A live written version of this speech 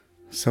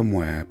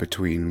Somewhere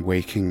between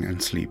waking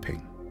and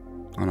sleeping,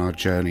 on our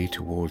journey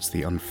towards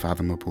the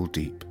unfathomable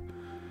deep,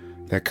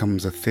 there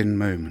comes a thin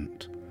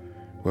moment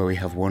where we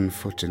have one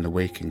foot in the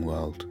waking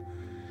world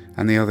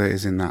and the other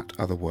is in that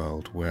other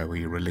world where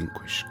we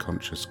relinquish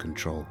conscious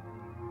control.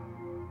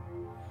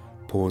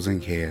 Pausing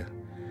here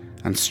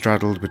and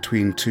straddled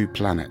between two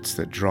planets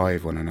that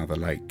drive one another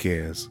like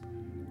gears,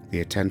 the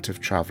attentive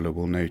traveller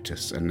will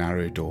notice a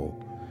narrow door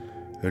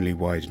only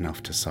wide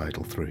enough to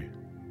sidle through.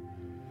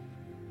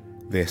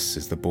 This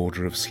is the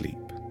border of sleep,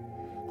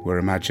 where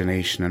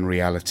imagination and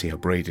reality are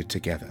braided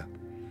together,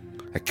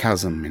 a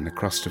chasm in the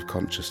crust of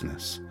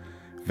consciousness,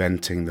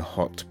 venting the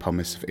hot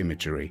pumice of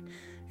imagery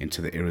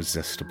into the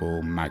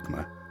irresistible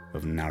magma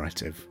of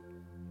narrative.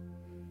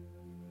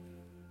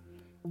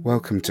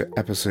 Welcome to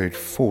episode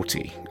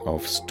 40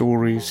 of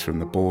Stories from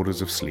the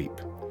Borders of Sleep,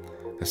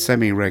 a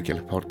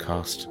semi-regular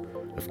podcast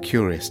of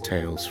curious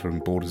tales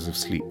from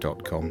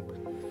bordersofsleep.com,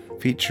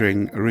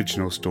 featuring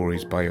original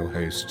stories by your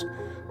host,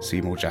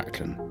 Seymour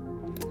Jacklin.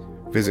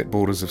 Visit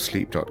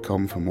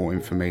bordersofsleep.com for more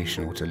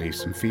information or to leave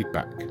some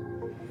feedback.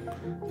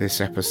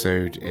 This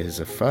episode is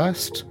a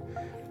first,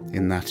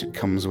 in that it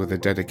comes with a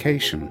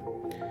dedication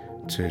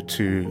to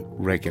two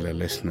regular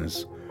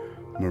listeners,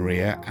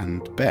 Maria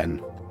and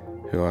Ben,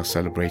 who are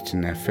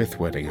celebrating their 5th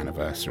wedding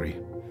anniversary.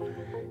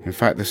 In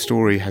fact, the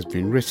story has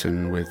been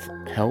written with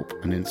help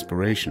and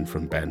inspiration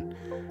from Ben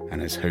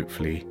and is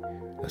hopefully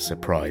a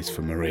surprise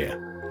for Maria.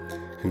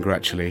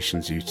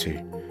 Congratulations, you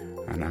two,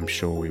 and I'm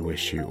sure we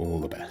wish you all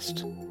the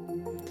best.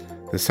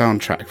 The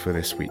soundtrack for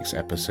this week's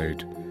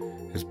episode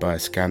is by a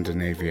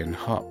Scandinavian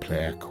harp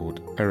player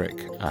called Erik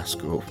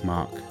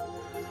Askulfmark,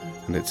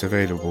 and it's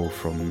available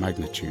from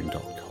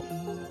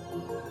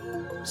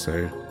magnatune.com.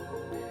 So,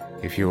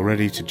 if you're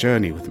ready to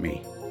journey with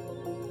me,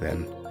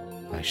 then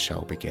I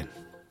shall begin.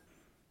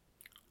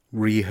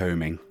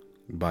 Rehoming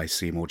by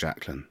Seymour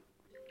Jacklin.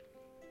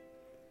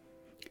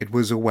 It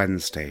was a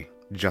Wednesday,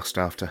 just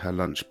after her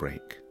lunch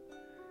break.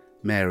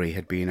 Mary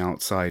had been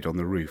outside on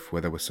the roof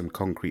where there were some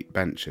concrete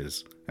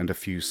benches and a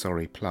few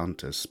sorry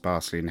planters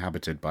sparsely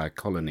inhabited by a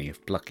colony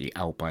of plucky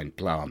alpine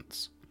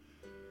plants.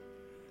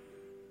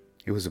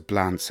 It was a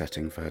bland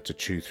setting for her to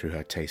chew through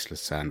her tasteless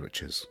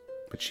sandwiches,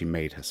 but she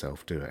made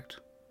herself do it.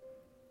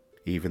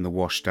 Even the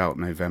washed-out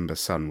November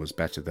sun was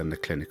better than the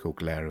clinical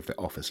glare of the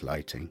office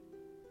lighting.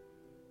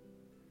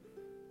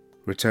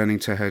 Returning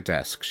to her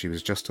desk, she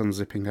was just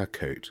unzipping her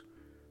coat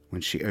when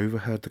she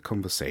overheard the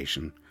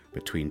conversation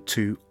between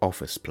two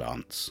office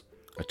plants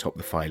atop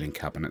the filing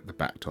cabinet that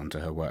backed onto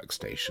her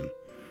workstation,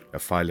 a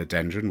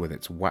philodendron with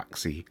its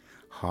waxy,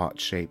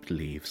 heart-shaped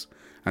leaves,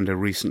 and a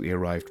recently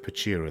arrived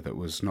Pachira that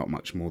was not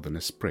much more than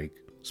a sprig,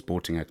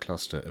 sporting a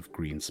cluster of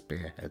green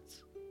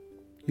spearheads.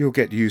 "You'll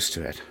get used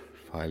to it,"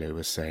 Philo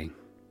was saying.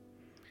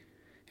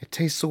 "It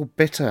tastes all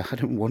bitter. I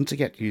don't want to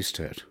get used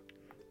to it,"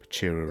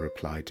 Pachira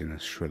replied in a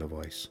shriller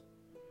voice.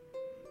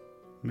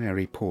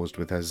 Mary paused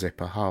with her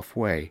zipper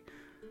halfway,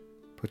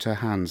 put her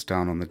hands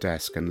down on the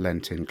desk and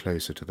leant in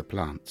closer to the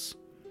plants.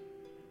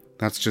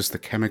 "That's just the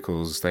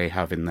chemicals they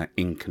have in their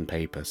ink and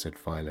paper," said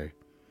Philo.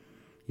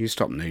 "You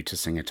stop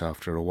noticing it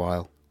after a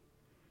while."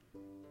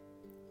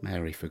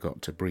 Mary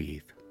forgot to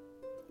breathe.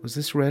 Was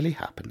this really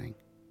happening?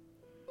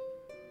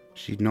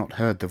 She'd not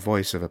heard the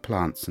voice of a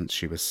plant since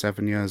she was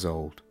 7 years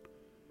old.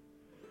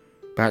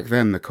 Back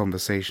then the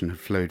conversation had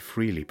flowed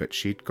freely, but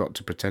she'd got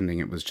to pretending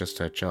it was just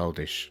her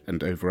childish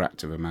and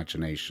overactive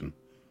imagination,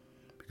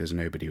 because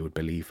nobody would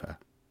believe her.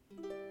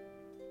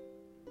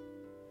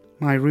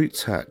 "My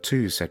roots hurt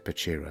too," said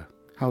Pachira.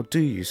 "How do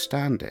you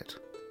stand it?"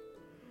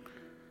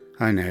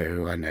 I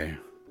know.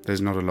 There's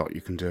not a lot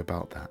you can do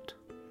about that.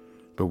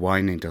 But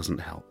whining doesn't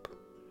help.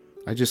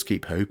 I just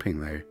keep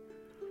hoping, though.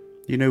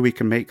 You know, we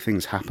can make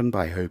things happen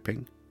by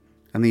hoping.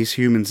 And these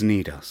humans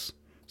need us,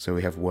 so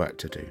we have work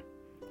to do.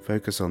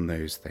 Focus on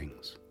those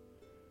things."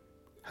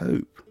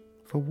 "Hope?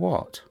 For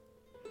what?"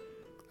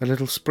 "A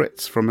little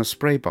spritz from a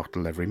spray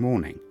bottle every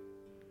morning."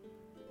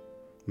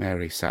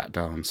 Mary sat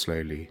down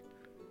slowly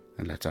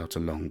and let out a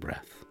long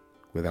breath,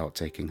 without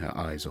taking her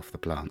eyes off the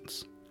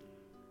plants.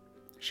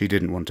 She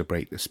didn't want to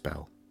break the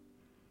spell.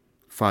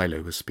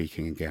 Philo was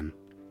speaking again.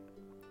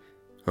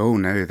 "Oh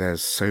no,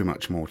 there's so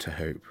much more to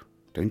hope.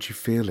 Don't you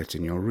feel it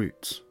in your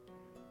roots?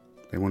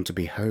 They want to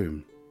be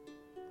home.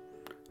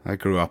 I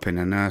grew up in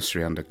a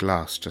nursery under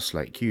glass just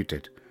like you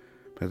did,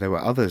 but there were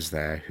others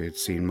there who had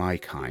seen my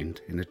kind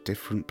in a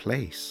different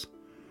place.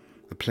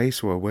 The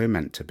place where we're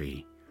meant to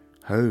be.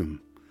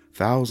 Home.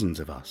 Thousands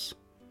of us.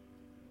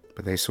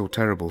 But they saw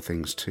terrible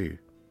things too.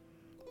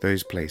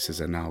 Those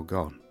places are now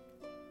gone."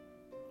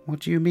 "What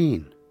do you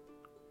mean?"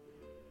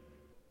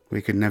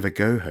 "We could never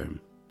go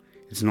home.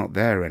 It's not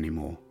there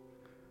anymore.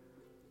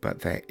 But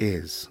there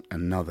is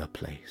another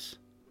place."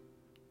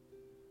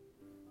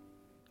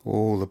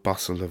 All the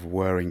bustle of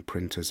whirring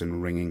printers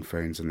and ringing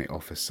phones in the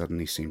office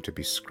suddenly seemed to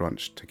be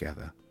scrunched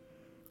together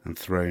and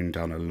thrown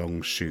down a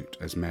long chute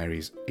as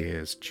Mary's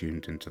ears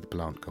tuned into the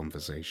plant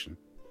conversation.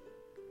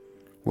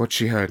 What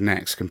she heard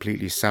next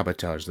completely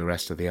sabotaged the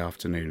rest of the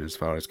afternoon as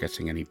far as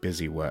getting any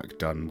busy work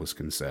done was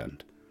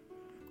concerned.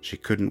 She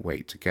couldn't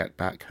wait to get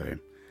back home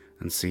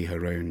and see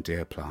her own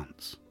dear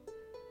plants.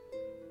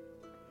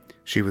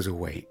 She was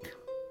awake,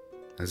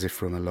 as if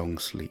from a long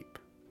sleep,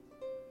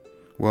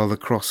 while the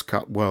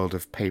cross-cut world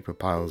of paper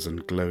piles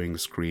and glowing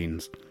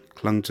screens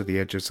clung to the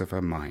edges of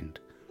her mind.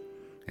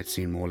 It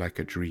seemed more like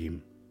a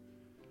dream.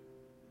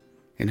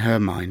 In her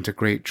mind, a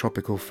great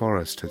tropical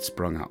forest had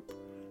sprung up,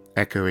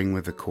 echoing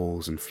with the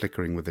calls and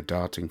flickering with the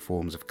darting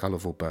forms of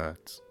colourful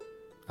birds.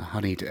 A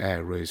honeyed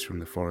air rose from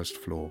the forest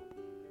floor,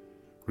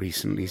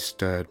 recently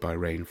stirred by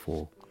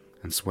rainfall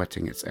and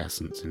sweating its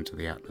essence into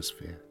the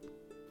atmosphere.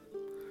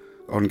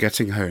 On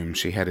getting home,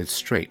 she headed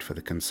straight for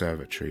the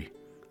conservatory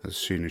as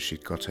soon as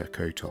she'd got her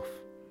coat off.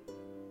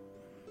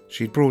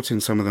 She'd brought in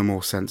some of the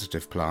more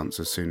sensitive plants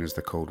as soon as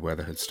the cold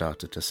weather had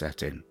started to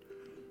set in.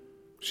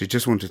 She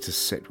just wanted to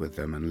sit with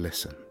them and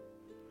listen.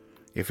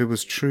 If it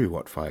was true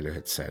what Philo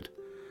had said,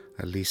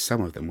 at least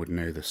some of them would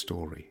know the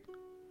story.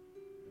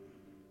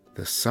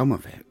 The sum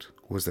of it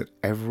was that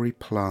every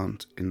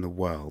plant in the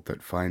world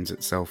that finds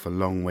itself a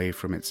long way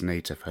from its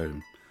native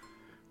home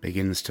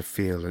begins to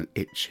feel an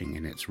itching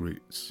in its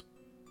roots.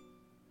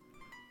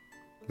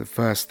 The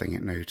first thing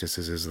it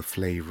notices is the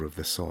flavour of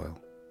the soil.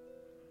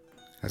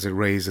 As it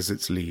raises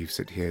its leaves,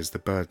 it hears the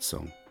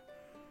birdsong,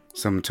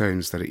 some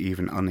tones that are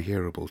even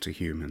unhearable to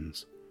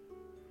humans.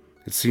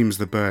 It seems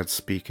the birds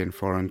speak in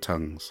foreign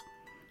tongues,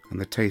 and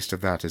the taste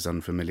of that is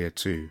unfamiliar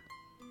too.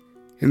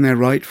 In their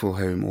rightful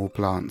home, all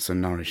plants are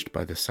nourished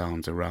by the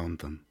sounds around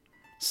them,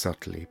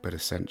 subtly but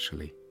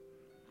essentially.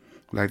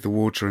 Like the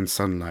water and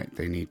sunlight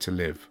they need to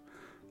live,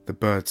 the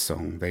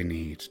birdsong they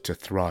need to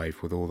thrive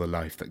with all the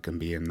life that can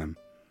be in them.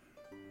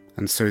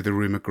 And so the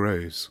rumour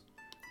grows.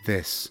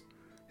 This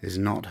is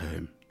not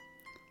home,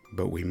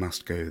 but we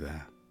must go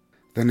there.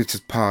 Then it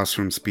has passed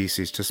from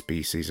species to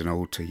species and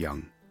old to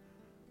young,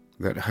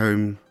 that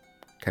home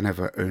can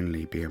ever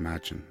only be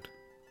imagined.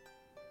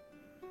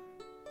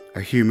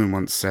 A human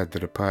once said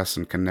that a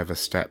person can never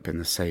step in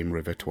the same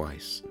river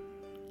twice,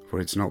 for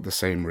it's not the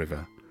same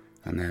river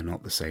and they're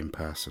not the same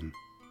person.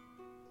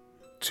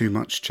 Too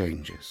much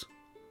changes.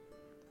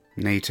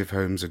 Native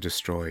homes are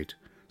destroyed,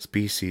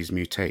 species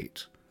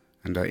mutate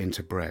and are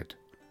interbred.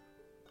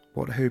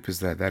 What hope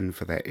is there then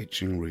for their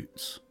itching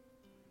roots?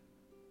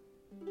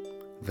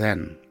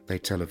 Then they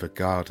tell of a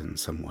garden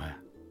somewhere.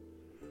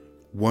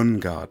 One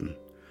garden,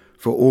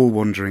 for all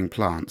wandering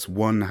plants,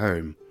 one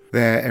home.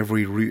 There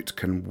every root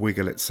can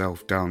wiggle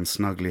itself down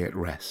snugly at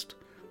rest.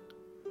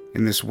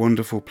 In this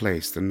wonderful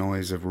place the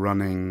noise of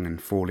running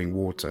and falling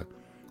water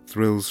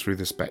thrills through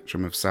the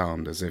spectrum of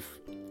sound as if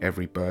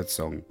every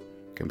birdsong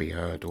can be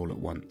heard all at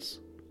once.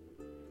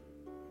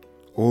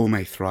 All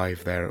may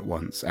thrive there at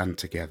once and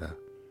together,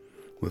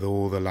 with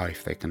all the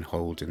life they can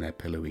hold in their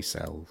pillowy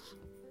cells.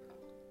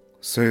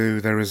 So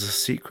there is a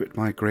secret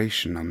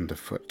migration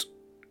afoot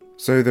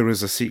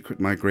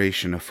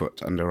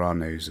under our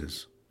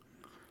noses.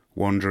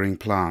 Wandering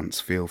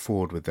plants feel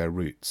forward with their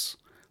roots.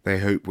 They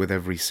hope with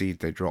every seed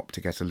they drop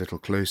to get a little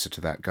closer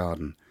to that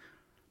garden.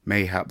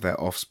 Mayhap their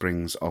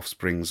offspring's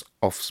offspring's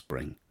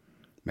offspring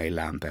may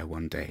land there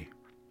one day.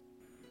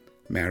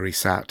 Mary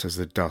sat as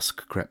the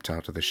dusk crept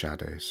out of the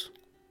shadows.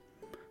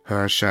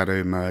 Her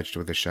shadow merged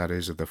with the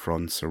shadows of the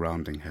fronds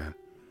surrounding her,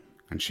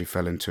 and she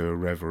fell into a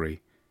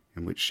reverie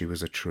in which she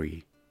was a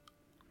tree.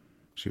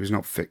 She was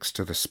not fixed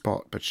to the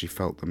spot, but she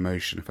felt the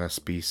motion of her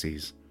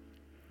species,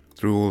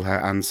 through all her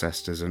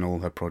ancestors and all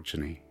her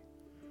progeny.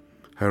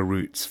 Her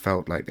roots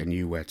felt like they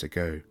knew where to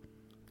go,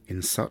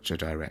 in such a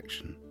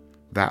direction.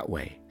 That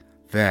way,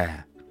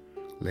 there,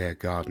 lay a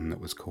garden that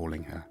was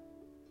calling her.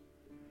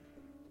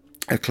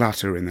 A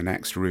clatter in the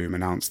next room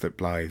announced that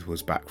Blythe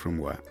was back from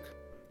work,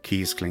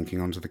 keys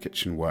clinking onto the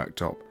kitchen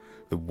worktop,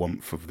 the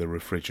whumph of the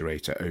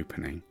refrigerator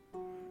opening.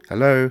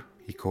 "Hello,"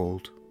 he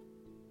called.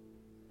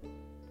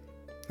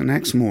 The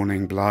next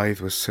morning, Blythe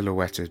was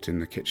silhouetted in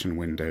the kitchen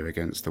window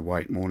against the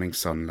white morning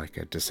sun like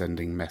a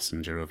descending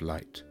messenger of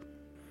light.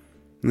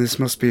 "This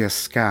must be a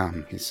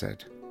scam," he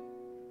said.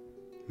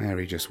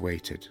 Mary just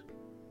waited.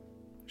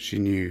 She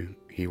knew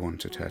he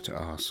wanted her to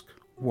ask,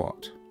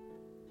 "What?"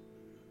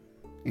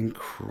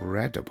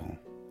 "Incredible,"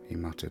 he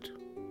muttered.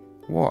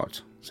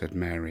 "What?" said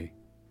Mary.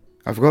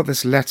 "I've got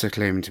this letter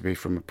claiming to be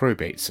from a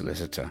probate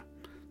solicitor.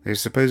 They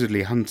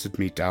supposedly hunted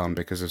me down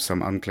because of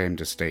some unclaimed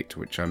estate to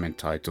which I'm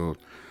entitled.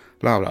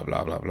 Blah, blah,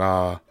 blah, blah,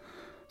 blah.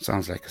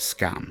 Sounds like a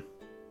scam."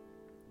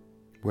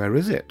 "Where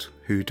is it?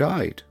 Who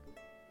died?"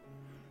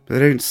 "They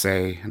don't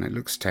say, and it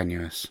looks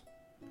tenuous.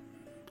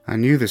 I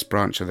knew this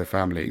branch of the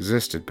family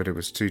existed, but it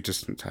was too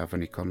distant to have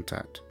any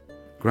contact.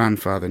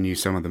 Grandfather knew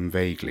some of them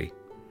vaguely.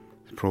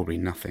 Probably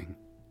nothing."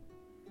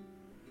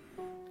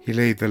 He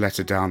laid the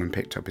letter down and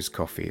picked up his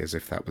coffee as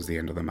if that was the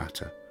end of the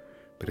matter,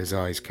 but his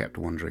eyes kept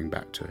wandering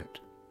back to it.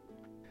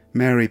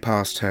 Mary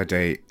passed her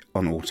day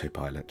on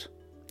autopilot.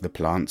 The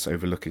plants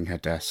overlooking her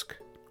desk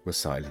were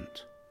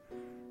silent.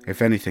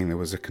 If anything, there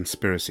was a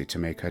conspiracy to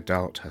make her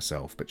doubt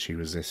herself, but she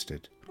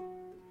resisted.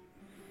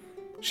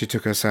 She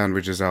took her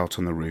sandwiches out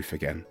on the roof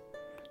again.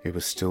 It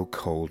was still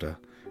colder,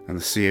 and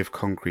the sea of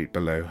concrete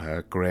below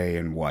her, grey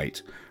and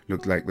white,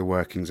 looked like the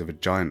workings of a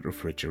giant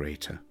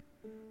refrigerator.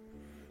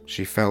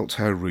 She felt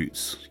her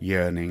roots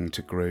yearning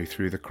to grow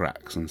through the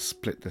cracks and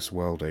split this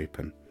world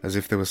open, as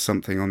if there was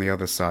something on the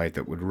other side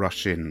that would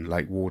rush in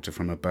like water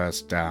from a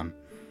burst dam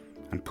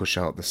and push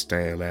out the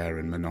stale air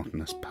in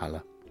monotonous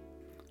pallor.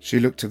 She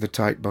looked at the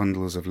tight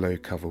bundles of low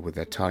cover with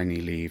their tiny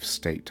leaves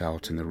staked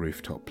out in the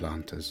rooftop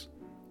planters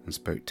and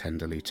spoke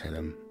tenderly to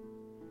them.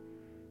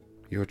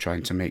 "You're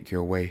trying to make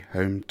your way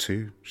home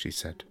too," she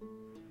said.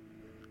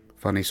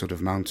 "Funny sort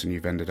of mountain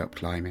you've ended up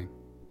climbing."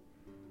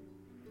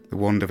 The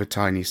wand of a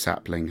tiny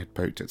sapling had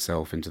poked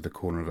itself into the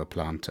corner of a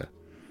planter,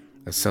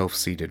 a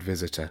self-seeded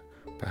visitor,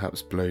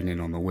 perhaps blown in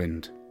on the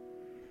wind.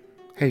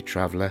 "Hey,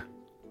 traveller,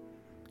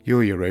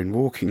 you're your own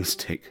walking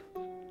stick,"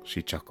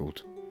 she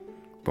chuckled.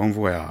 "Bon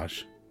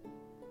voyage."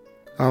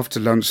 After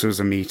lunch there was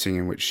a meeting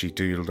in which she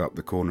doodled up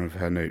the corner of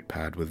her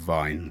notepad with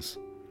vines.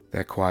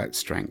 Their quiet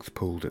strength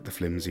pulled at the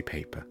flimsy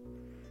paper.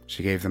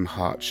 She gave them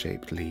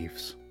heart-shaped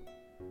leaves.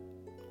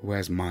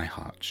 "Where's my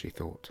heart?" she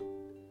thought.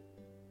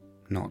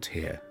 "Not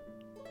here."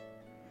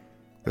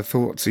 The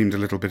thought seemed a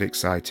little bit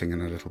exciting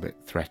and a little bit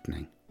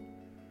threatening.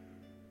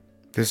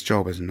 This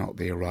job is not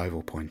the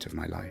arrival point of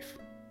my life.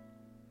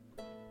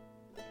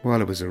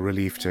 While it was a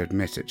relief to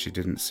admit it, she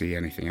didn't see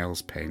anything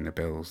else paying the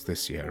bills,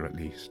 this year at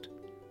least.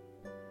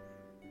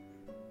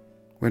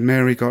 When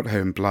Mary got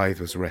home, Blythe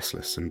was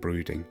restless and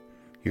brooding.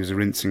 He was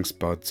rinsing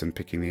spuds and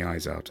picking the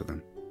eyes out of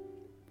them.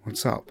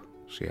 "What's up?"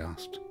 she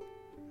asked.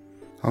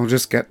 "I'll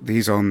just get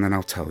these on, then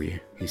I'll tell you,"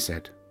 he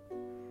said.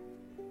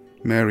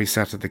 Mary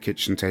sat at the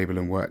kitchen table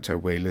and worked her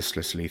way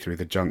listlessly through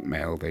the junk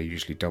mail they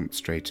usually dumped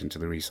straight into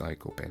the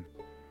recycle bin.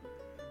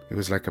 It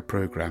was like a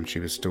program she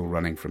was still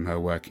running from her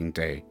working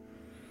day.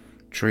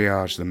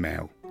 Triage the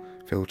mail,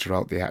 filter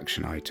out the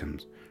action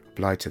items,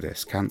 reply to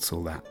this,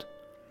 cancel that.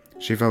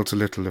 She felt a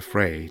little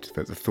afraid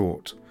that the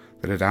thought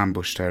that had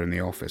ambushed her in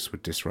the office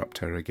would disrupt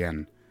her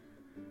again,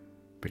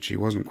 but she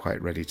wasn't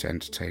quite ready to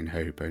entertain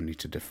hope, only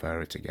to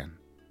defer it again.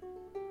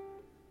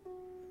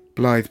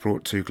 Blythe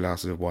brought 2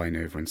 glasses of wine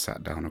over and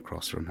sat down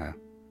across from her.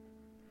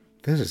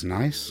 "This is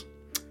nice.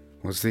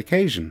 What's the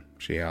occasion?"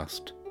 she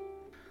asked.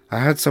 "I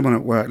had someone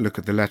at work look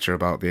at the letter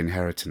about the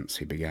inheritance,"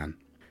 he began.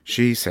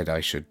 "She said I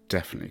should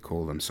definitely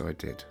call them, so I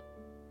did."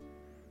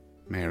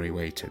 Mary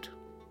waited.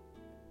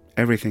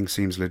 "Everything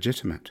seems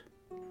legitimate."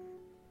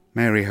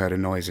 Mary heard a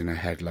noise in her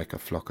head like a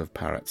flock of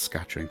parrots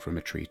scattering from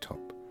a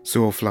treetop.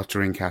 Saw a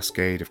fluttering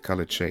cascade of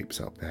coloured shapes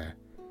up there.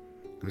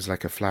 It was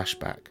like a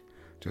flashback.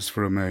 Just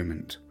for a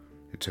moment,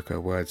 it took her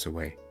words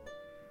away.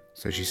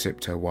 So she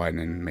sipped her wine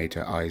and made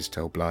her eyes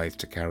tell Blythe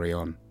to carry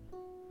on.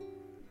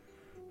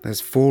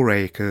 "There's 4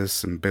 acres,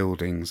 some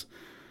buildings.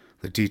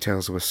 The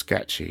details were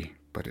sketchy,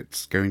 but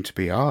it's going to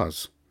be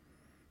ours.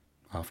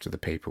 After the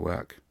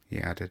paperwork," he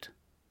added.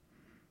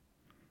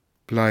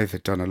 Blythe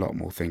had done a lot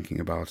more thinking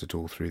about it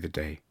all through the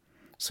day,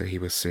 so he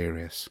was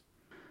serious.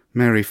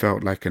 Mary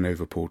felt like an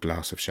overpoured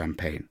glass of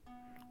champagne.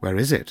 "Where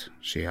is it?"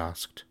 she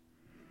asked.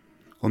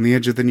 "On the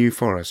edge of the New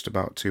Forest,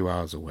 about 2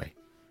 hours away.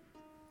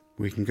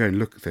 We can go and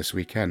look this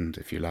weekend,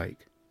 if you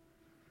like."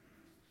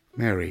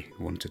 Mary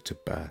wanted to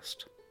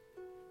burst.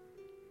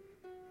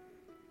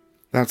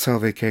 That's how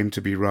they came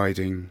to be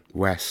riding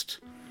west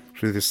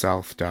through the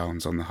South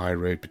Downs on the high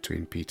road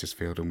between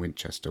Petersfield and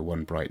Winchester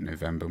one bright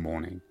November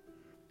morning.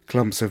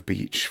 Clumps of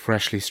beech,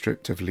 freshly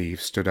stripped of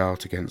leaves, stood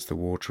out against the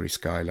watery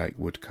sky like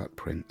woodcut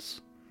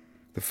prints.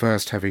 The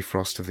first heavy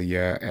frost of the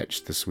year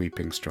etched the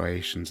sweeping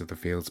striations of the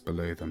fields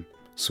below them,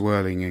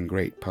 swirling in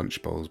great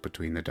punch bowls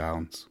between the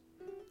downs.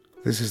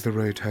 "This is the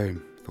road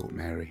home," thought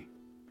Mary.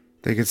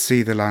 They could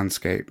see the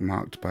landscape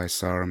marked by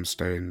sarum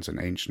stones and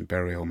ancient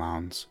burial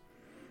mounds,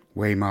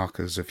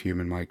 waymarkers of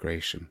human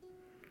migration,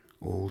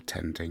 all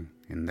tending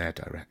in their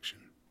direction.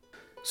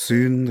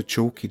 Soon the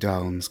chalky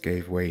downs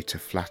gave way to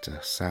flatter,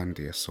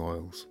 sandier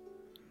soils,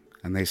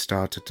 and they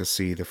started to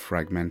see the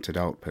fragmented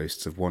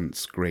outposts of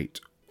once great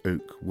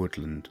oak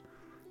woodland,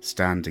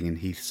 standing in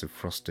heaths of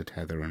frosted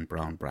heather and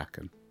brown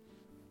bracken.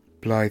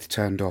 Blythe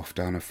turned off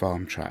down a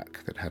farm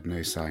track that had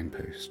no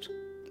signpost.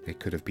 They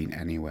could have been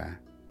anywhere.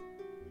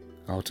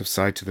 Out of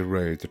sight of the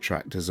road, the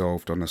track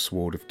dissolved on a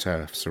sward of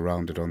turf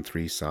surrounded on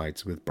 3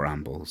 sides with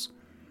brambles,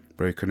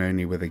 broken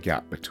only with a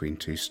gap between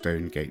 2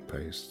 stone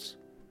gateposts.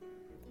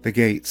 The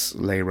gates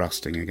lay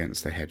rusting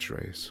against the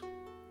hedgerows.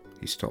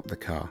 He stopped the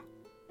car.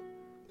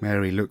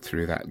 Mary looked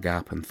through that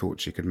gap and thought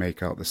she could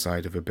make out the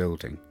side of a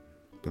building,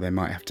 but they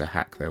might have to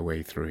hack their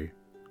way through.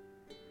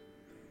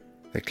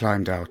 They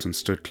climbed out and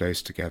stood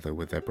close together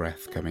with their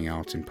breath coming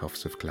out in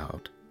puffs of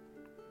cloud.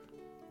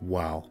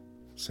 "Wow,"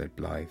 said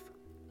Blythe.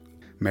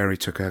 Mary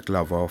took her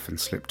glove off and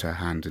slipped her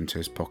hand into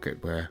his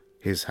pocket where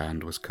his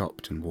hand was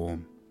cupped and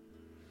warm.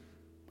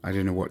 "I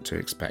don't know what to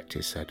expect,"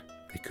 he said.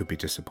 "It could be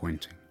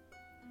disappointing."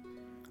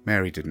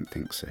 Mary didn't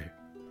think so.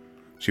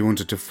 She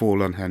wanted to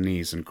fall on her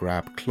knees and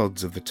grab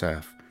clods of the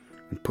turf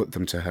and put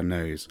them to her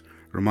nose,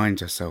 remind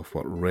herself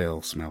what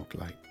real smelled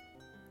like.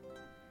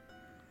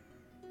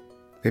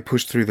 They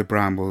pushed through the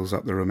brambles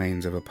up the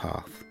remains of a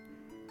path.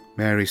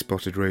 Mary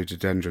spotted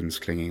rhododendrons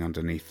clinging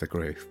underneath the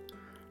growth,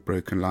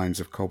 broken lines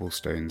of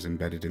cobblestones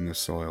embedded in the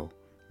soil,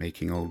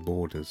 making old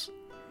borders,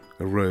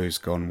 a rose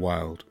gone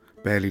wild,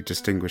 barely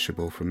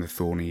distinguishable from the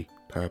thorny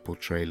purple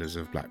trailers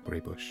of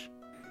blackberry bush.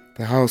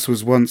 The house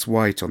was once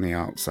white on the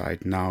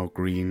outside, now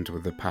greened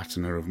with a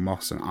patina of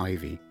moss and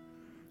ivy.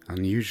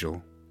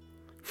 Unusual.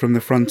 From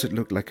the front it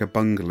looked like a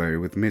bungalow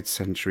with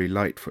mid-century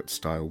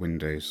Lightfoot-style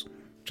windows,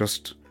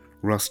 just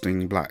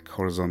rusting black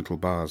horizontal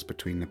bars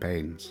between the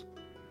panes.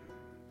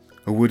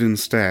 A wooden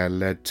stair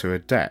led to a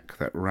deck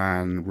that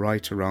ran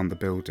right around the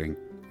building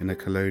in a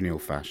colonial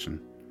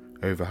fashion,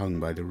 overhung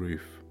by the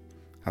roof.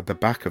 At the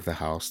back of the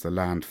house the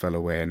land fell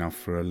away enough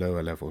for a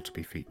lower level to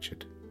be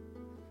featured.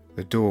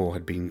 The door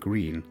had been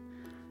green,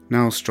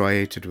 now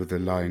striated with the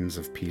lines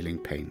of peeling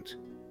paint.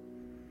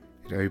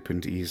 It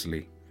opened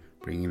easily,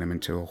 bringing them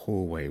into a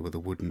hallway with a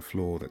wooden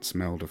floor that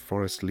smelled of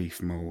forest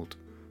leaf mould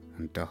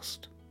and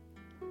dust.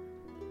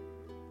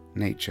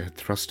 Nature had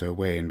thrust her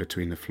way in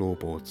between the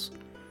floorboards,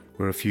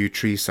 where a few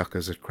tree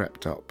suckers had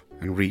crept up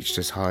and reached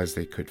as high as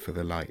they could for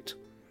the light,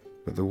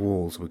 but the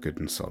walls were good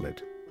and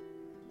solid.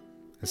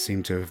 They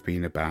seemed to have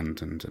been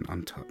abandoned and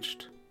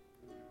untouched.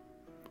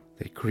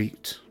 They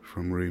creaked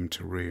from room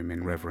to room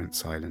in reverent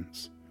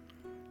silence,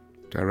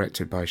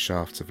 directed by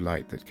shafts of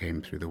light that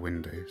came through the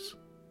windows.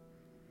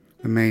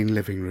 The main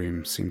living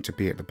room seemed to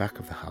be at the back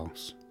of the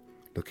house,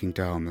 looking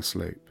down the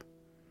slope.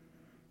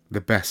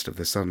 The best of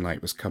the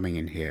sunlight was coming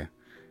in here,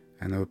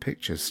 and there were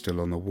pictures still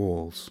on the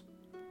walls.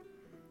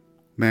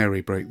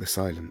 Mary broke the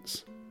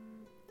silence.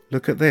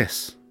 "Look at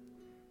this!"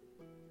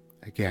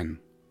 Again,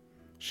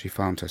 she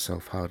found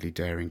herself hardly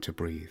daring to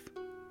breathe.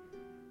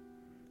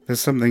 "There's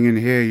something in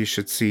here you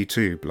should see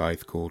too,"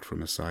 Blythe called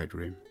from a side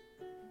room.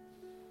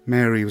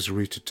 Mary was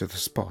rooted to the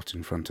spot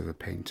in front of the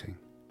painting.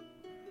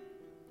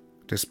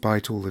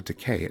 Despite all the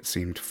decay, it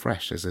seemed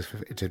fresh, as if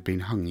it had been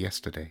hung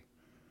yesterday.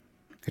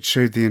 It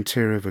showed the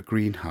interior of a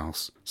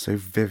greenhouse, so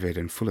vivid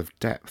and full of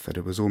depth that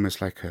it was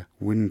almost like a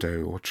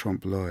window or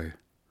trompe-l'oeil.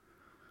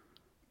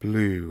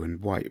 Blue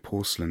and white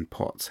porcelain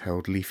pots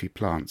held leafy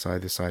plants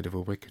either side of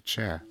a wicker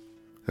chair.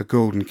 A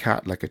golden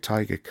cat, like a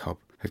tiger cub,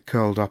 had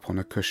curled up on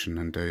a cushion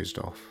and dozed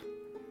off.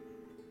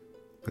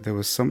 But there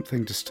was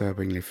something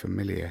disturbingly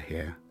familiar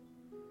here.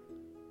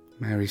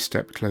 Mary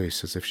stepped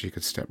close, as if she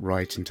could step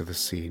right into the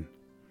scene.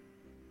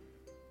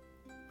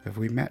 "Have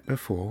we met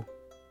before?"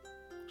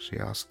 she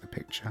asked the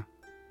picture.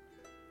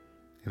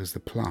 It was the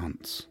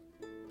plants,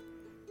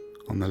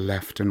 on the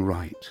left and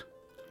right.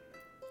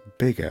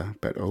 Bigger,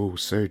 but oh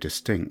so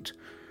distinct.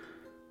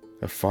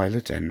 A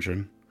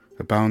philodendron,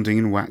 abounding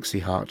in waxy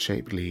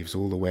heart-shaped leaves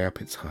all the way up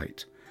its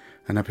height,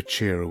 and a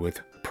pachira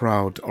with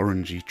proud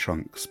orangey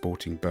trunk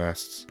sporting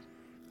bursts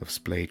of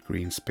splayed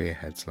green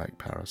spearheads like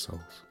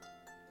parasols.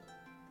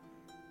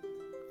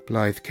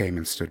 Blythe came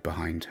and stood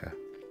behind her.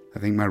 "I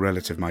think my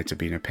relative might have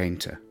been a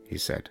painter," he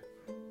said.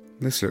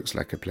 "This looks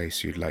like a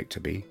place you'd like to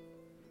be."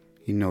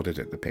 He nodded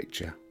at the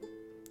picture.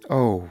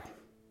 "Oh,"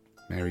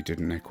 Mary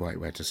didn't know quite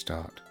where to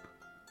start.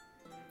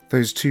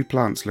 "Those two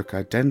plants look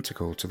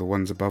identical to the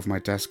ones above my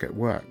desk at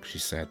work," she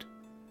said.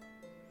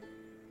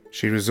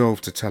 She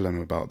resolved to tell him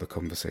about the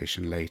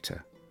conversation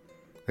later.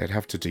 They'd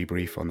have to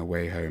debrief on the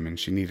way home, and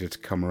she needed to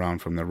come around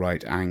from the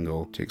right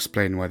angle to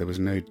explain why there was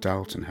no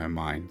doubt in her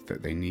mind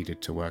that they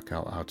needed to work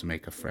out how to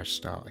make a fresh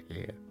start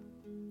here.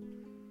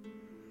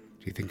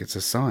 "Do you think it's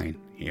a sign?"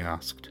 he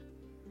asked.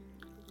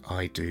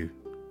 "I do,"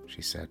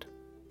 she said.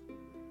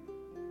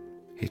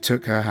 He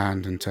took her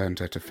hand and turned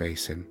her to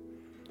face him,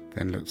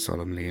 then looked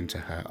solemnly into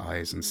her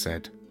eyes and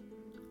said,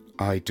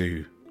 "I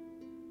do."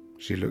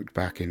 She looked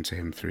back into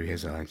him through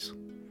his eyes,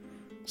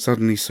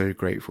 suddenly so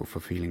grateful for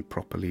feeling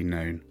properly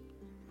known.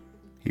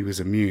 He was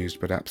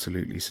amused but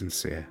absolutely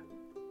sincere.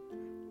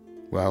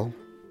 "Well,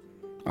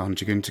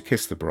 aren't you going to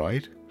kiss the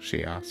bride?"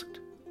 she asked.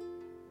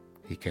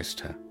 He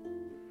kissed her.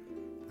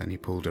 Then he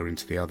pulled her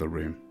into the other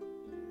room.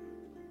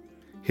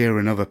 Here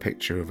another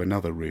picture of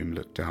another room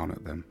looked down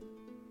at them.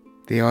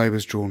 The eye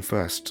was drawn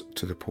first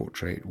to the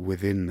portrait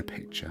within the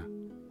picture.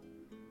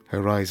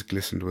 Her eyes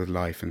glistened with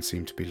life and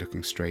seemed to be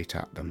looking straight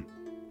at them.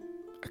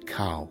 A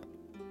cow.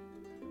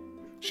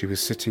 She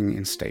was sitting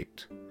in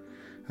state,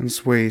 and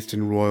swathed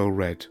in royal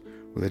red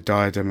with a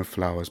diadem of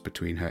flowers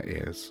between her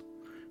ears,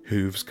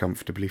 hooves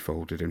comfortably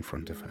folded in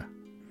front of her.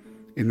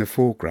 In the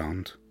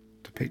foreground,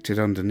 depicted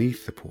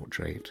underneath the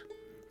portrait,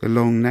 the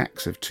long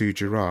necks of two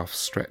giraffes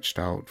stretched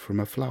out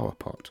from a flower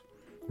pot,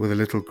 with a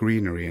little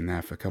greenery in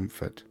there for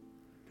comfort.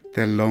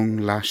 Their long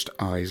lashed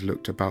eyes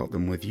looked about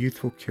them with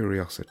youthful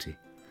curiosity,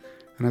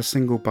 and a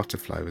single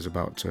butterfly was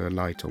about to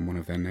alight on one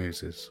of their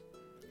noses.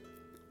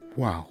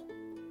 "Wow,"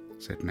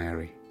 said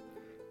Mary.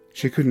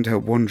 She couldn't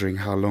help wondering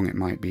how long it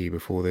might be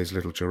before those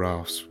little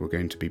giraffes were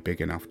going to be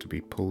big enough to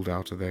be pulled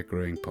out of their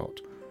growing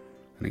pot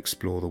and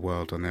explore the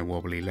world on their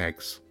wobbly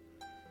legs.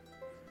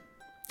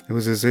 It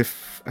was as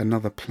if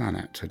another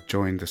planet had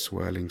joined the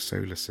swirling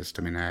solar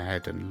system in her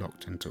head and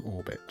locked into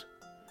orbit.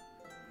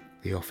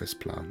 The office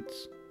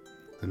plants,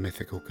 the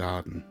mythical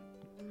garden,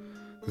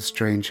 the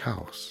strange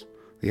house,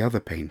 the other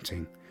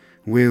painting,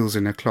 wheels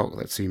in a clock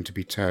that seemed to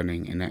be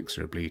turning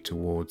inexorably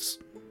towards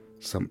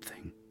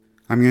something.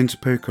 "I'm going to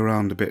poke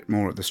around a bit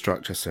more at the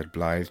structure," said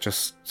Blythe,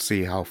 "just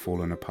see how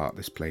fallen apart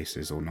this place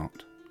is or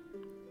not."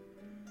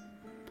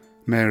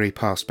 Mary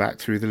passed back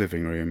through the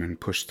living room and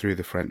pushed through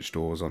the French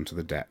doors onto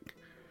the deck.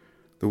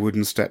 The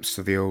wooden steps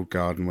to the old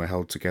garden were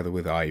held together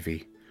with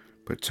ivy,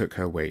 but took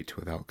her weight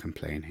without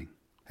complaining.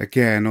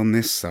 Again, on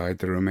this side,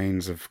 the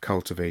remains of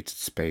cultivated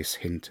space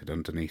hinted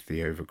underneath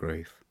the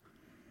overgrowth.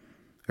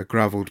 A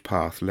gravelled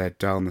path led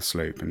down the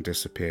slope and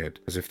disappeared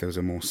as if there was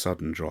a more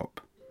sudden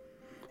drop.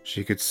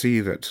 She could see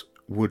that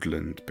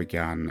woodland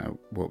began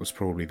at what was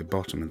probably the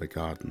bottom of the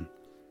garden.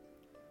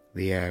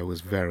 The air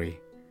was very,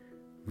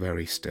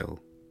 very still,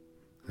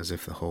 as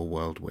if the whole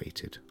world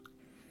waited.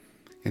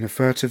 In a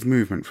furtive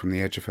movement from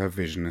the edge of her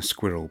vision, a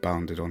squirrel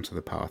bounded onto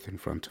the path in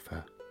front of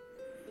her.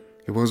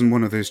 It wasn't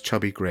one of those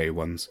chubby grey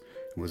ones.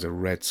 It was a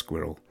red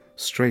squirrel,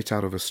 straight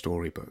out of a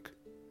storybook.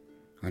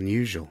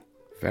 Unusual,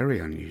 very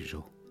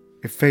unusual.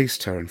 It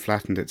faced her and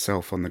flattened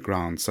itself on the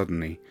ground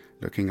suddenly,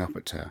 looking up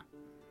at her.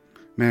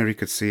 Mary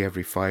could see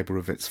every fibre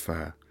of its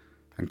fur,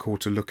 and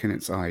caught a look in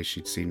its eyes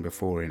she'd seen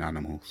before in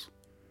animals.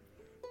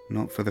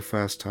 Not for the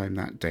first time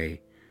that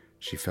day,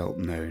 she felt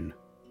known.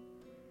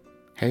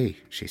 "Hey,"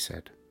 she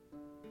said.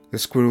 The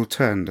squirrel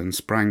turned and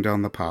sprang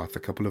down the path a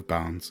couple of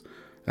bounds,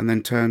 and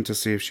then turned to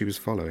see if she was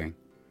following,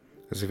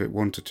 as if it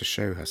wanted to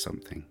show her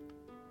something.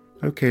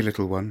 "Okay,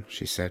 little one,"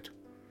 she said,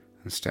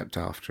 and stepped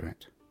after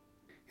it.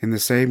 In the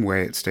same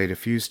way it stayed a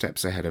few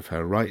steps ahead of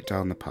her, right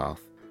down the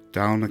path,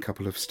 down a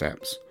couple of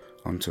steps,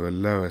 onto a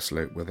lower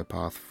slope where the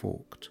path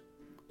forked.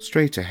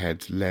 Straight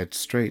ahead led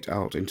straight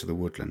out into the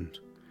woodland,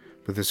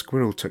 but the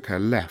squirrel took her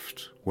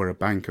left, where a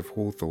bank of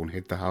hawthorn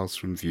hid the house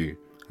from view,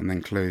 and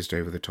then closed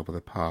over the top of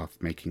the path,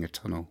 making a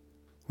tunnel.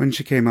 When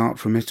she came out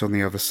from it on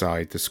the other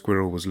side, the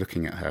squirrel was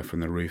looking at her from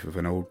the roof of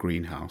an old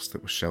greenhouse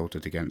that was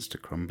sheltered against a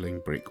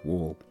crumbling brick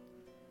wall.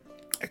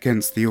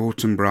 Against the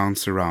autumn brown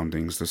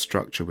surroundings, the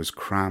structure was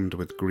crammed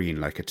with green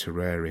like a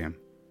terrarium.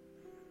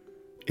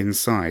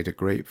 Inside, a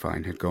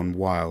grapevine had gone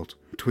wild,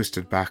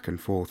 twisted back and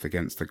forth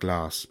against the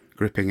glass,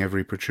 gripping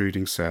every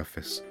protruding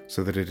surface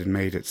so that it had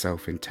made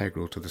itself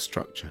integral to the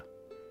structure.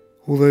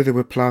 Although they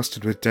were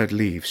plastered with dead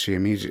leaves, she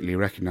immediately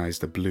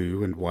recognized the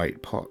blue and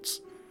white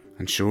pots,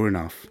 and sure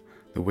enough,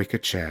 the wicker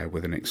chair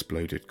with an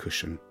exploded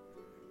cushion.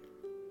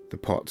 The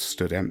pots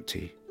stood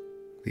empty.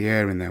 The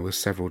air in there was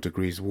several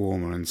degrees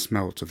warmer and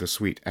smelt of the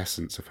sweet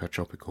essence of her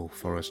tropical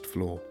forest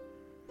floor.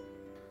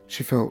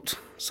 She felt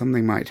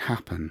something might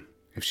happen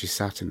if she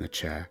sat in the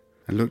chair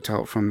and looked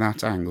out from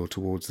that angle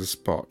towards the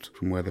spot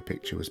from where the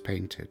picture was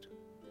painted.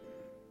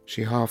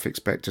 She half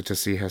expected to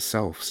see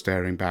herself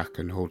staring back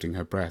and holding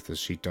her breath as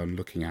she'd done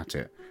looking at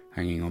it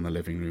hanging on the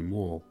living room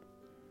wall.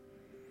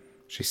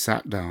 She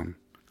sat down,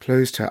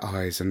 closed her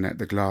eyes and let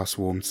the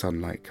glass-warmed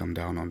sunlight come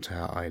down onto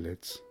her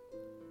eyelids.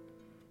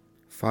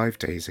 5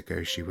 days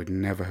ago she would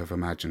never have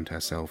imagined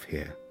herself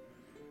here,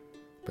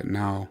 but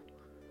now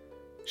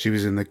she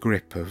was in the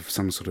grip of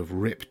some sort of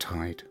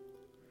riptide.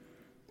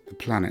 The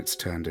planets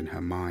turned in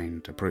her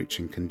mind,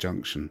 approaching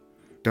conjunction.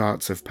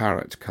 Darts of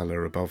parrot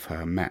colour above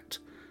her met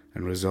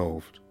and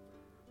resolved,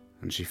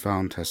 and she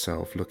found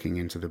herself looking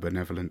into the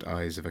benevolent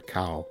eyes of a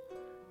cow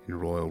in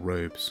royal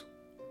robes.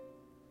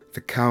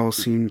 The cow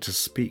seemed to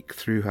speak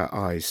through her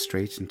eyes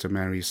straight into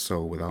Mary's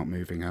soul without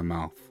moving her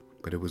mouth,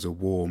 but it was a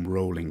warm,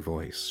 rolling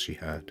voice she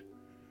heard.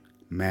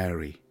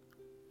 "Mary.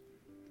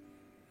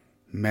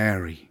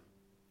 Mary,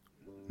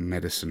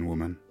 medicine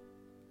woman,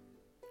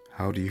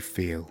 how do you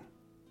feel?"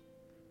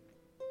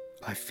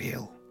 "I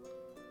feel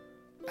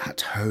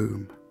at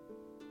home,"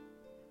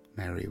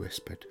 Mary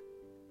whispered.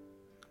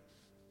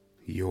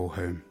 "Your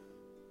home,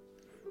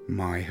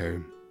 my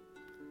home,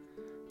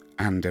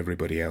 and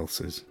everybody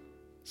else's,"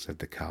 said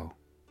the cow.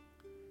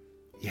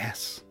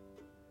 "Yes,"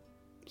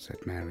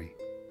 said Mary.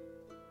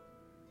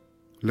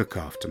 "Look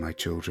after my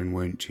children,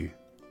 won't you?"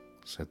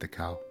 said the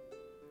cow.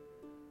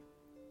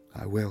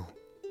 "I will,"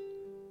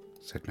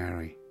 said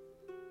Mary.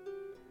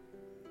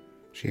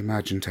 She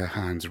imagined her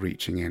hands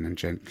reaching in and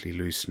gently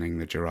loosening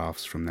the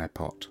giraffes from their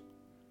pot.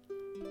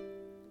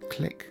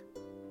 Click.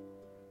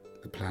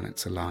 The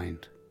planets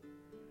aligned.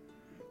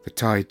 The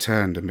tide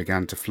turned and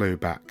began to flow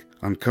back,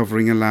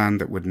 uncovering a land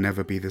that would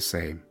never be the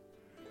same.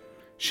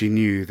 She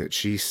knew that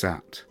she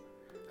sat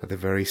at the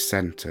very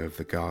centre of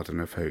the garden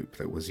of hope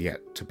that was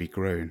yet to be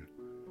grown.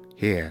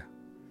 Here,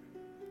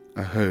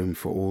 a home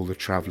for all the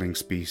travelling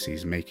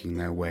species making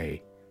their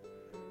way.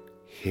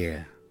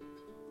 Here.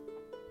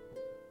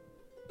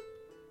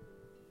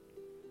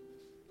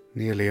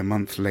 Nearly a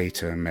month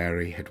later,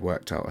 Mary had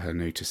worked out her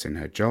notice in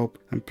her job,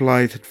 and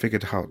Blythe had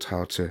figured out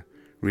how to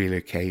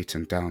relocate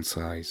and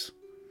downsize.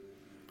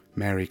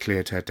 Mary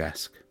cleared her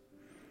desk.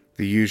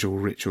 The usual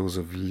rituals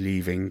of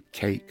leaving,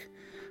 cake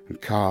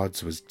and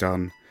cards was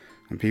done,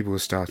 and people were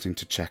starting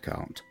to check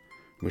out,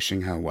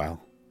 wishing her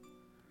well.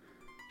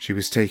 She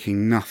was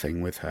taking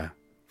nothing with her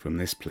from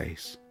this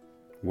place.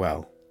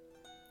 Well,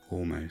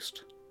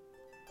 almost.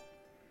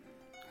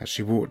 As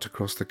she walked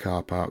across the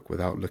car park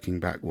without looking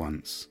back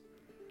once,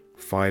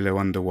 Philo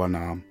under one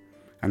arm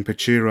and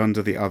Pachira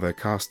under the other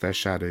cast their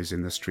shadows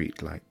in the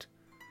streetlight,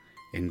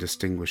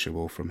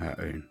 indistinguishable from her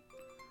own.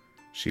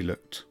 She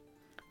looked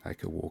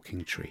like a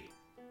walking tree.